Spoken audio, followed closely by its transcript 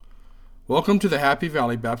Welcome to the Happy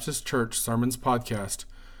Valley Baptist Church Sermons Podcast.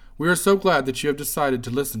 We are so glad that you have decided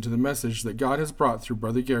to listen to the message that God has brought through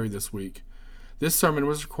Brother Gary this week. This sermon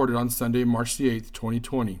was recorded on Sunday, March the 8th,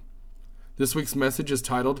 2020. This week's message is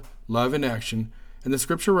titled Love in Action, and the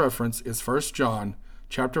scripture reference is 1 John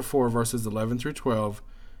chapter 4, verses 11 through 12,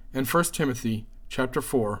 and 1 Timothy chapter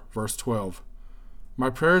 4, verse 12.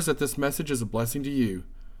 My prayer is that this message is a blessing to you.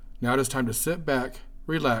 Now it is time to sit back,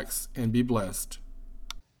 relax, and be blessed.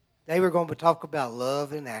 Today we're going to talk about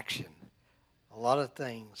love in action. A lot of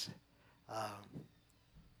things.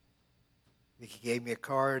 Vicki gave me a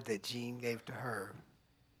card that Jean gave to her.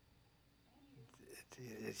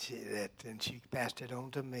 And she passed it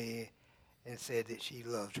on to me and said that she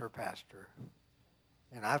loves her pastor.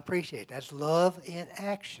 And I appreciate it. That's love in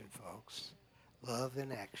action, folks. Love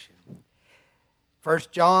in action. 1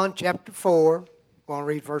 John chapter 4. I'm going to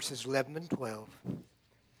read verses 11 and 12.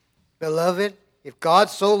 Beloved, if God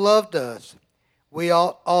so loved us, we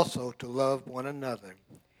ought also to love one another.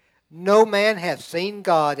 No man hath seen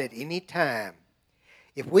God at any time.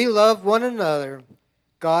 If we love one another,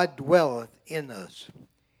 God dwelleth in us,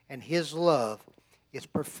 and his love is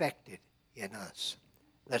perfected in us.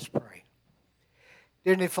 Let's pray.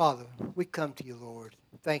 Dear Heavenly Father, we come to you, Lord,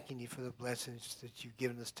 thanking you for the blessings that you've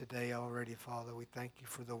given us today already, Father. We thank you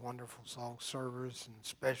for the wonderful song service and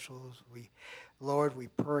specials. Lord, we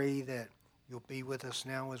pray that you'll be with us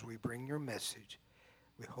now as we bring your message.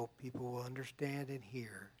 We hope people will understand and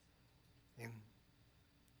hear and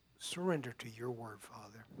surrender to your word,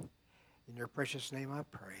 Father. In your precious name I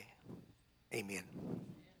pray. Amen.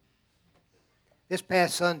 This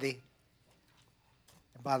past Sunday,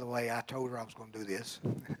 and by the way, I told her I was going to do this.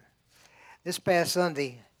 This past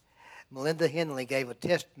Sunday, Melinda Henley gave a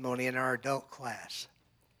testimony in our adult class.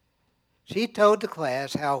 She told the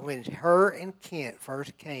class how when her and Kent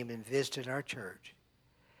first came and visited our church,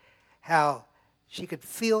 how she could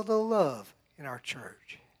feel the love in our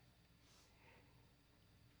church.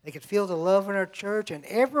 They could feel the love in our church, and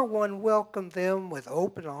everyone welcomed them with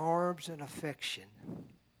open arms and affection.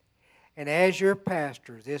 And as your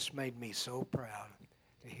pastor, this made me so proud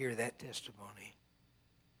to hear that testimony.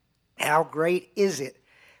 How great is it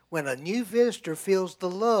when a new visitor feels the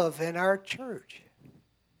love in our church?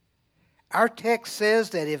 Our text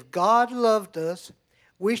says that if God loved us,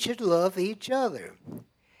 we should love each other.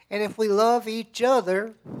 And if we love each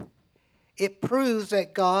other, it proves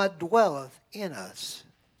that God dwelleth in us.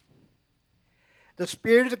 The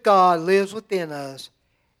Spirit of God lives within us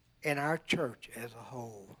and our church as a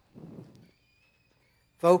whole.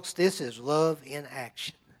 Folks, this is love in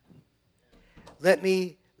action. Let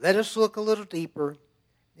us look a little deeper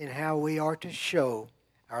in how we are to show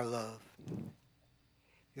our love.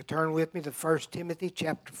 You turn with me to 1 Timothy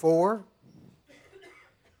chapter 4,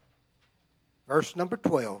 verse number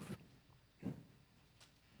 12.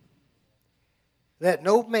 Let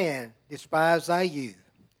no man despise thy youth,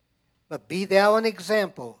 but be thou an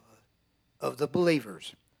example of the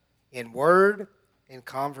believers, in word, in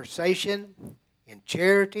conversation, in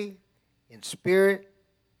charity, in spirit,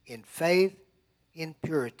 in faith, in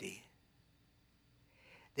purity.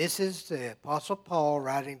 This is the Apostle Paul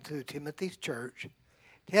writing to Timothy's church,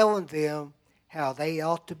 telling them how they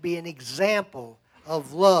ought to be an example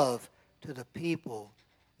of love to the people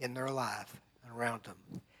in their life and around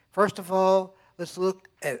them. First of all, let's look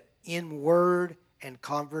at in word and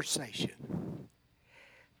conversation.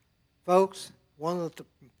 Folks, one of the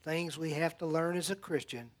things we have to learn as a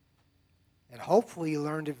Christian, and hopefully you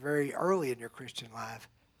learned it very early in your Christian life,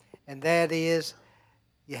 and that is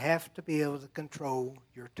you have to be able to control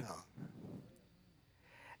your tongue.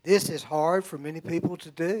 This is hard for many people to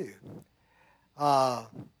do.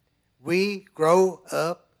 We grow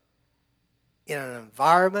up in an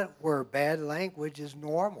environment where bad language is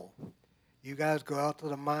normal. You guys go out to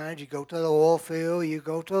the mines, you go to the oil field, you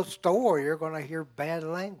go to a store, you're going to hear bad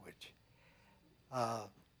language. I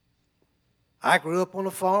grew up on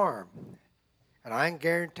a farm, and I can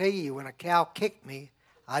guarantee you when a cow kicked me,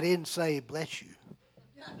 I didn't say, bless you.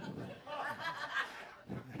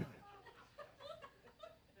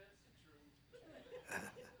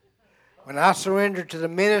 When I surrendered to the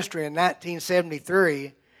ministry in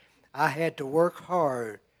 1973, I had to work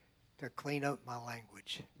hard to clean up my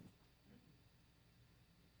language.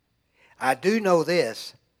 I do know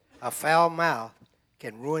this, a foul mouth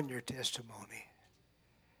can ruin your testimony.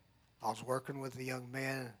 I was working with a young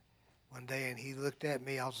man one day, and he looked at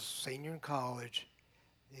me. I was a senior in college.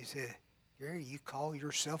 He said, Gary, you call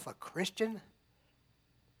yourself a Christian?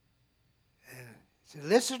 And he said,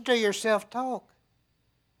 listen to yourself talk.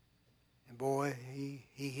 And boy,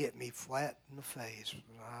 he hit me flat in the face.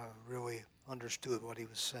 I really understood what he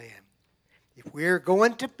was saying. If we're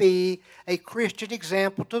going to be a Christian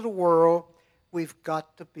example to the world, we've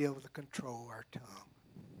got to be able to control our tongue.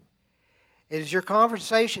 Is your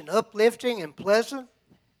conversation uplifting and pleasant?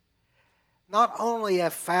 Not only a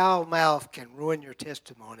foul mouth can ruin your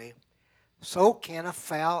testimony, so can a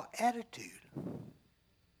foul attitude.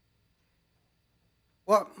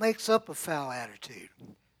 What makes up a foul attitude?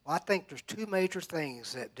 Well, I think there's two major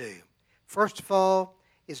things that do. First of all,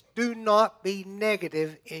 is do not be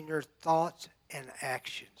negative in your thoughts and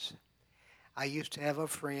actions. I used to have a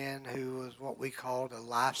friend who was what we called a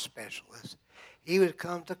life specialist. He would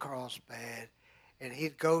come to Carlsbad, and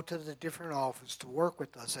he'd go to the different offices to work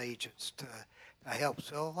with us agents to help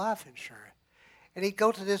sell life insurance. And he'd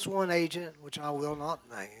go to this one agent, which I will not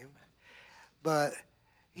name, but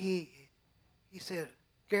he said,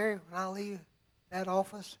 Gary, when I leave that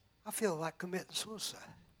office, I feel like committing suicide.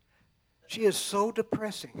 She is so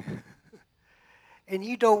depressing. And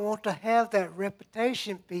you don't want to have that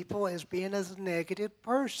reputation, people, as being as a negative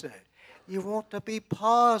person. You want to be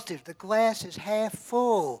positive. The glass is half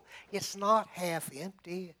full. It's not half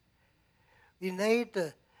empty. We need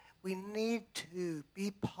to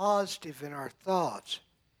be positive in our thoughts.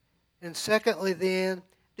 And secondly, then,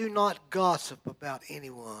 do not gossip about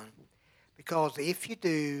anyone, because if you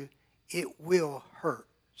do, it will hurt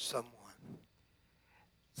someone.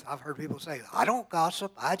 So I've heard people say, I don't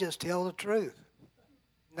gossip, I just tell the truth.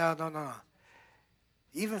 No.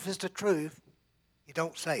 Even if it's the truth, you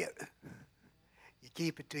don't say it. You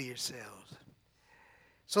keep it to yourselves.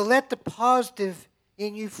 So let the positive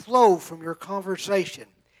in you flow from your conversation.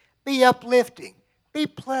 Be uplifting. Be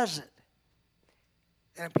pleasant.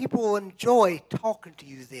 And people will enjoy talking to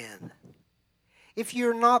you then. If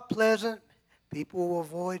you're not pleasant, people will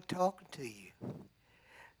avoid talking to you.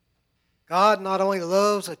 God not only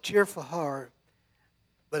loves a cheerful heart,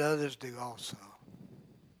 but others do also.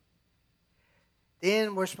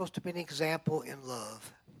 Then we're supposed to be an example in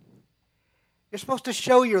love. You're supposed to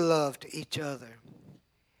show your love to each other.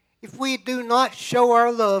 If we do not show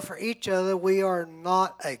our love for each other, we are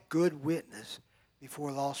not a good witness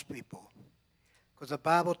before lost people. Because the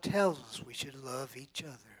Bible tells us we should love each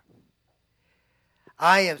other.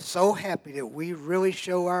 I am so happy that we really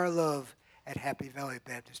show our love at Happy Valley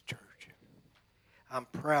Baptist Church. I'm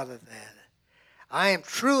proud of that. I am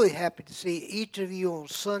truly happy to see each of you on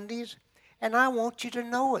Sundays, and I want you to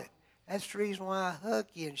know it. That's the reason why I hug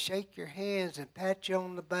you and shake your hands and pat you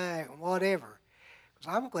on the back and whatever.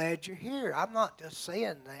 Because I'm glad you're here. I'm not just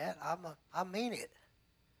saying that. I mean it.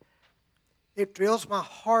 It thrills my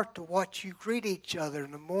heart to watch you greet each other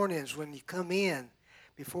in the mornings when you come in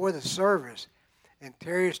before the service. And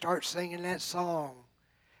Terry starts singing that song,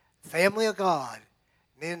 Family of God.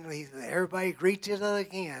 And then everybody greets each other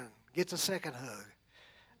again, gets a second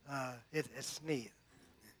hug. It's neat.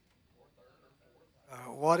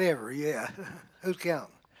 Whatever, yeah. Who's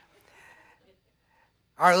counting?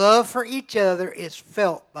 Our love for each other is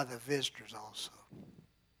felt by the visitors also.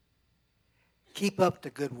 Keep up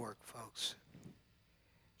the good work, folks.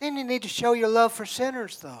 Then you need to show your love for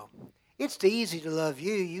sinners, though. It's easy to love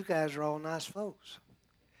you. You guys are all nice folks.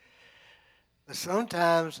 But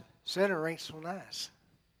sometimes sinner ain't so nice.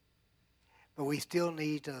 But we still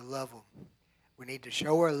need to love them. We need to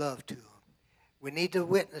show our love to them. We need to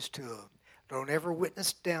witness to them. Don't ever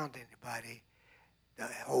witness down to anybody.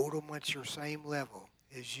 Hold them at your same level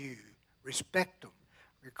as you. Respect them,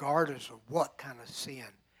 regardless of what kind of sin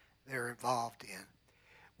they're involved in.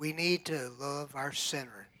 We need to love our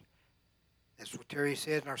sinners. That's what Terry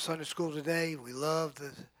said in our Sunday school today. We love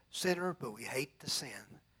the sinner, but we hate the sin.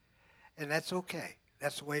 And that's okay.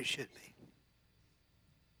 That's the way it should be.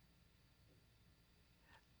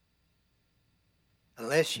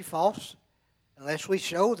 Unless we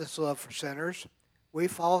show this love for sinners, we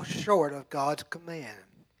fall short of God's command.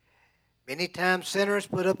 Many times sinners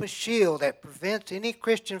put up a shield that prevents any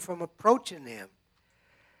Christian from approaching them.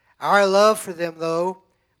 Our love for them, though,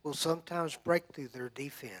 will sometimes break through their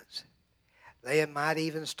defense. They might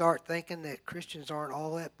even start thinking that Christians aren't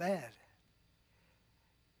all that bad.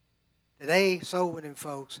 Today, soul winning,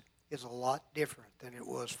 folks, is a lot different than it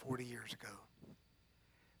was 40 years ago.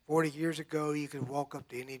 40 years ago, you could walk up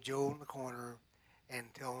to any Joe in the corner and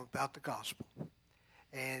tell them about the gospel.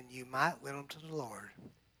 And you might win them to the Lord.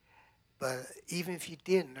 But even if you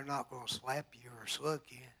didn't, they're not going to slap you or slug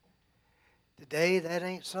you. Today, that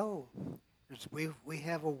ain't so. We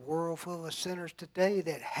have a world full of sinners today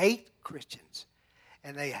that hate Christians.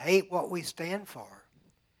 And they hate what we stand for.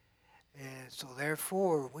 And so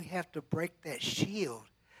therefore, we have to break that shield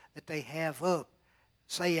that they have up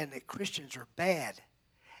saying that Christians are bad.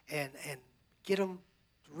 And get them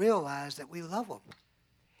to realize that we love them.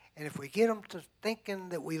 And if we get them to thinking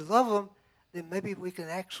that we love them, then maybe we can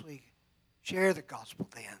actually share the gospel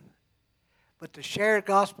then. But to share the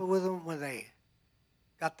gospel with them when they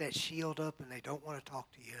got that shield up and they don't want to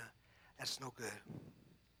talk to you, that's no good.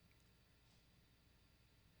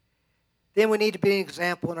 Then we need to be an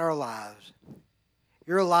example in our lives.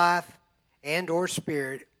 Your life and or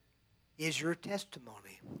spirit is your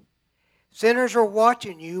testimony. Sinners are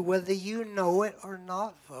watching you whether you know it or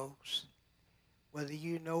not, folks. Whether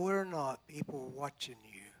you know it or not, people are watching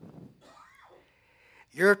you.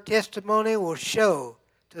 Your testimony will show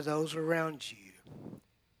to those around you.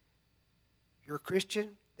 You're a Christian,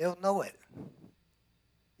 they'll know it.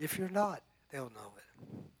 If you're not, they'll know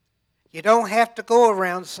it. You don't have to go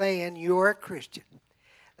around saying you're a Christian.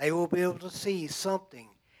 They will be able to see something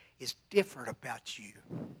is different about you.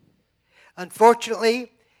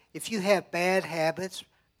 Unfortunately, if you have bad habits,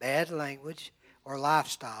 bad language, or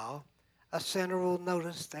lifestyle, a sinner will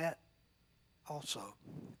notice that also.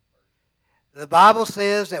 The Bible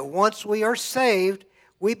says that once we are saved,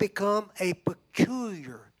 we become a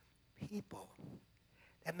peculiar people.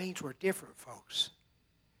 That means we're different, folks.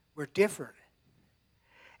 We're different.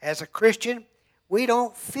 As a Christian, we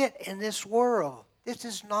don't fit in this world. This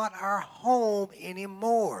is not our home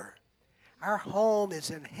anymore. Our home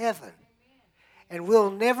is in heaven. And we'll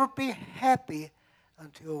never be happy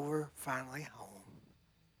until we're finally home.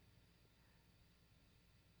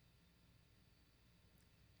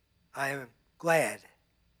 I am glad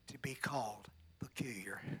to be called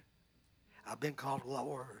peculiar. I've been called a lot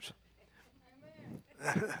worse.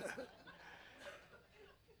 I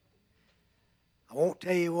won't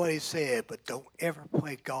tell you what he said, but don't ever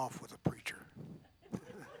play golf with a preacher.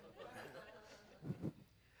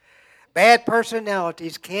 Bad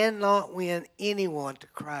personalities cannot win anyone to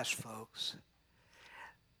Christ, folks.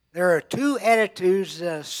 There are two attitudes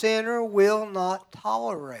that a sinner will not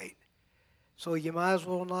tolerate. So you might as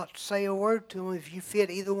well not say a word to them if you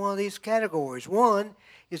fit either one of these categories. One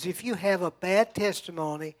is if you have a bad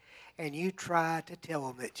testimony and you try to tell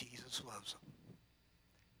them that Jesus loves them.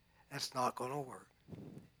 That's not going to work.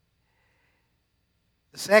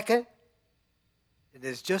 The second, and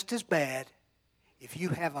it's just as bad, if you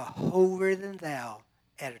have a holier-than-thou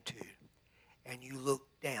attitude and you look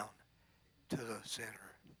down to the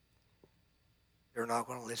sinner, they're not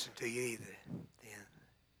going to listen to you either then.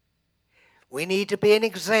 We need to be an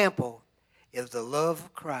example of the love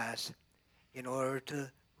of Christ in order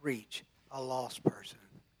to reach a lost person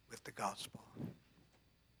with the gospel.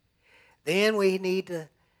 Then we need to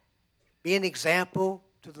be an example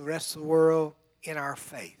to the rest of the world in our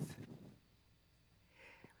faith.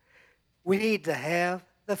 We need to have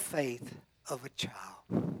the faith of a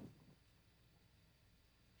child.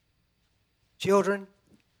 Children,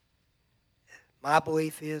 my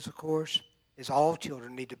belief is, of course, is all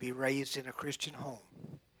children need to be raised in a Christian home.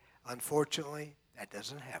 Unfortunately, that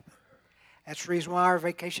doesn't happen. That's the reason why our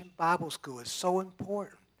Vacation Bible School is so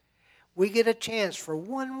important. We get a chance for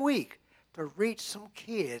 1 week to reach some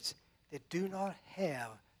kids that do not have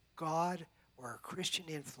God or a Christian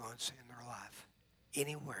influence in their life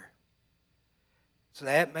anywhere. So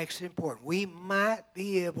that makes it important. We might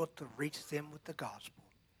be able to reach them with the gospel.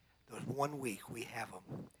 Those 1 week we have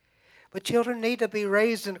them. But children need to be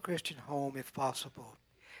raised in a Christian home if possible.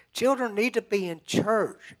 Children need to be in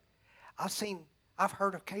church. I've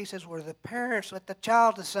heard of cases where the parents let the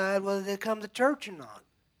child decide whether they come to church or not.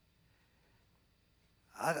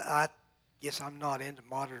 I guess I'm not into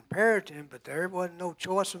modern parenting, but there wasn't no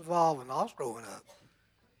choice involved when I was growing up.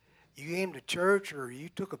 You came to church or you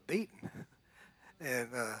took a beating. And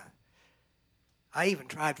I even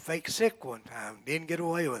tried fake sick one time. Didn't get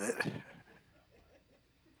away with it.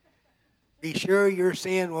 Be sure your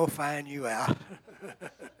sin will find you out.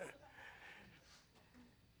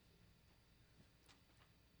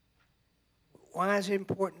 Why is it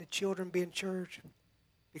important that children be in church?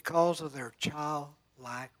 Because of their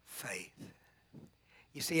childlike faith.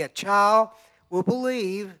 You see, a child will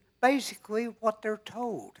believe basically what they're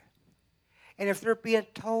told. And if they're being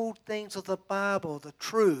told things of the Bible, the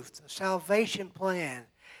truth, the salvation plan,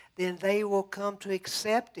 then they will come to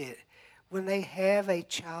accept it when they have a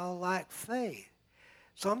childlike faith.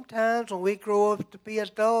 Sometimes when we grow up to be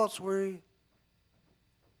adults, we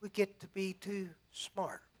get to be too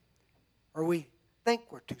smart. Or we think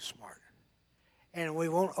we're too smart. And we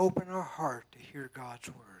won't open our heart to hear God's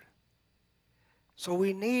word. So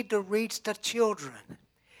we need to reach the children.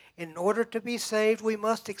 In order to be saved, we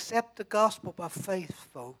must accept the gospel by faith,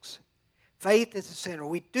 folks. Faith is the center.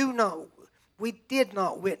 We did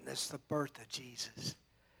not witness the birth of Jesus,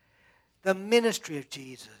 the ministry of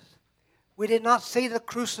Jesus. We did not see the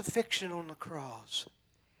crucifixion on the cross.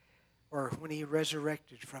 or when he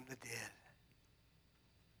resurrected from the dead.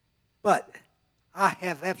 But I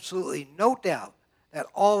have absolutely no doubt that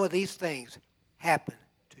all of these things happened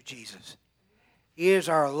to Jesus. He is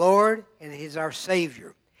our Lord and He is our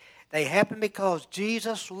Savior. They happen because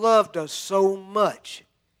Jesus loved us so much.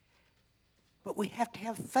 But we have to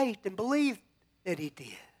have faith and believe that He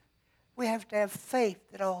did. We have to have faith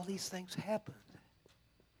that all these things happened.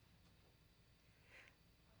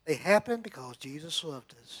 They happened because Jesus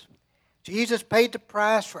loved us. Jesus paid the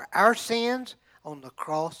price for our sins on the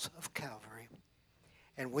cross of Calvary.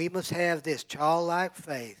 And we must have this childlike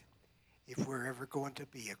faith if we're ever going to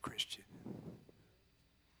be a Christian.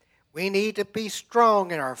 We need to be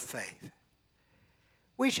strong in our faith.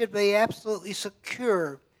 We should be absolutely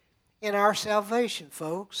secure in our salvation,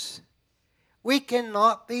 folks. We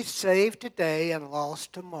cannot be saved today and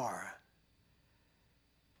lost tomorrow.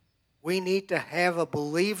 We need to have a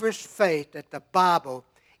believer's faith that the Bible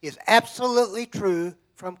is absolutely true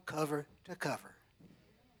from cover to cover.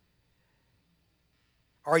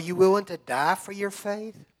 Are you willing to die for your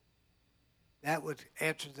faith? That would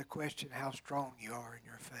answer the question how strong you are in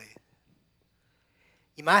your faith.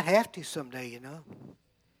 You might have to someday, you know.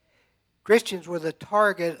 Christians were the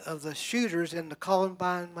target of the shooters in the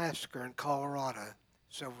Columbine Massacre in Colorado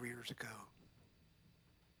several years ago.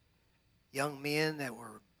 Young men that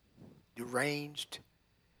were deranged,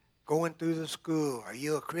 going through the school. Are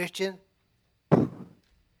you a Christian?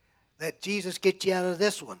 Let Jesus get you out of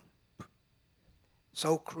this one.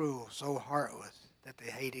 So cruel, so heartless that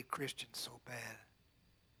they hated Christians so bad.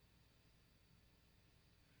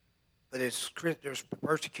 But there's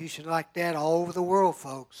persecution like that all over the world,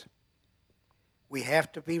 folks. We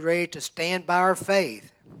have to be ready to stand by our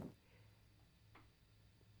faith.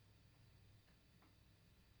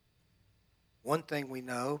 One thing we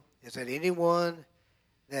know is that anyone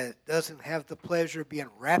that doesn't have the pleasure of being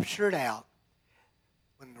raptured out,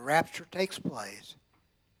 when the rapture takes place,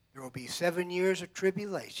 there will be 7 years of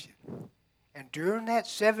tribulation. And during that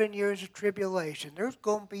 7 years of tribulation, there's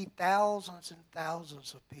going to be thousands and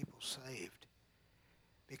thousands of people saved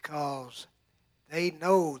because they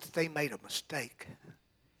know that they made a mistake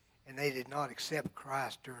and they did not accept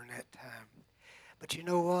Christ during that time. But you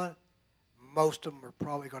know what? Most of them are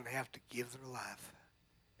probably going to have to give their life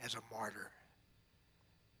as a martyr.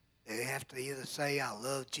 They have to either say, I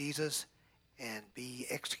love Jesus and be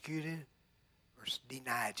executed, or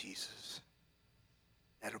deny Jesus.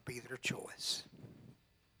 That'll be their choice.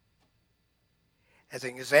 As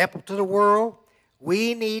an example to the world,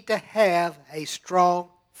 we need to have a strong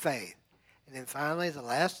faith. And then finally, the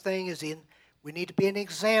last thing is we need to be an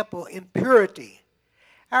example in purity.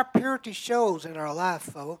 Our purity shows in our life,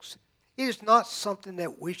 folks. It is not something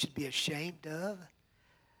that we should be ashamed of.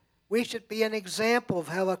 We should be an example of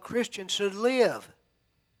how a Christian should live.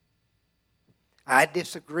 I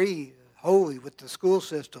disagree wholly with the school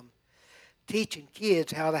system teaching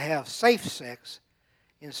kids how to have safe sex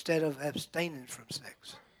instead of abstaining from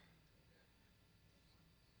sex.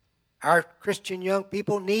 Our Christian young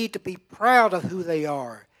people need to be proud of who they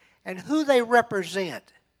are and who they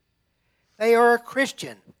represent. They are a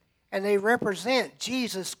Christian, and they represent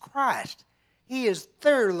Jesus Christ. He is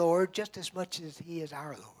their Lord just as much as He is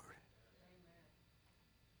our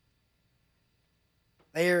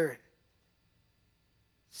Lord.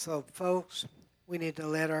 So, folks, we need to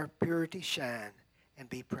let our purity shine and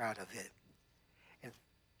be proud of it. And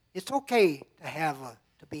it's okay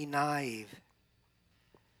to be naive.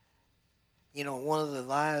 You know, one of the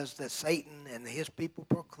lies that Satan and his people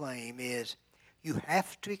proclaim is you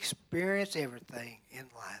have to experience everything in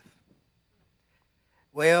life.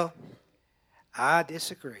 Well, I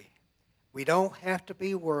disagree. We don't have to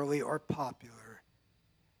be worldly or popular,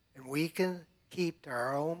 and we can keep to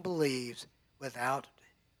our own beliefs without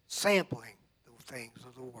sampling the things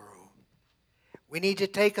of the world. We need to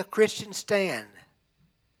take a Christian stand.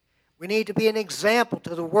 We need to be an example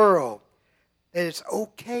to the world that it's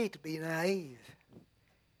okay to be naive.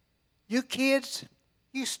 You kids,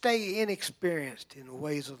 you stay inexperienced in the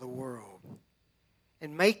ways of the world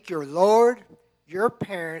and make your Lord, your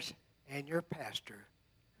parents, and your pastor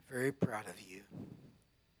very proud of you.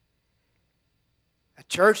 A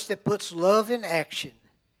church that puts love in action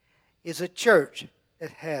is a church that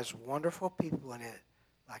has wonderful people in it,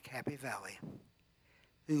 like Happy Valley,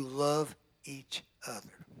 who love each other.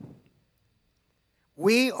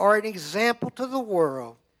 We are an example to the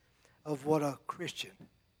world of what a Christian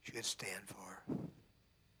should stand for.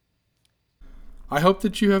 I hope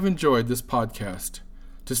that you have enjoyed this podcast.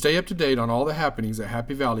 To stay up to date on all the happenings at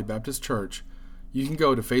Happy Valley Baptist Church, you can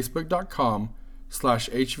go to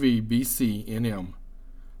facebook.com/HVBCNM.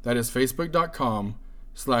 That is facebook.com/HVBCNM.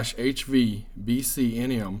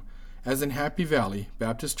 HVBCNM, as in Happy Valley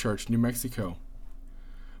Baptist Church, New Mexico.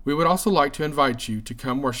 We would also like to invite you to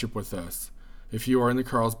come worship with us if you are in the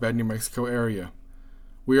Carlsbad, New Mexico area.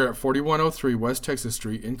 We are at 4103 West Texas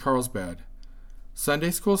Street in Carlsbad.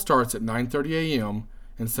 Sunday school starts at 9:30 a.m.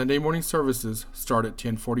 and Sunday morning services start at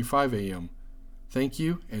 10:45 a.m. Thank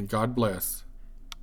you, and God bless.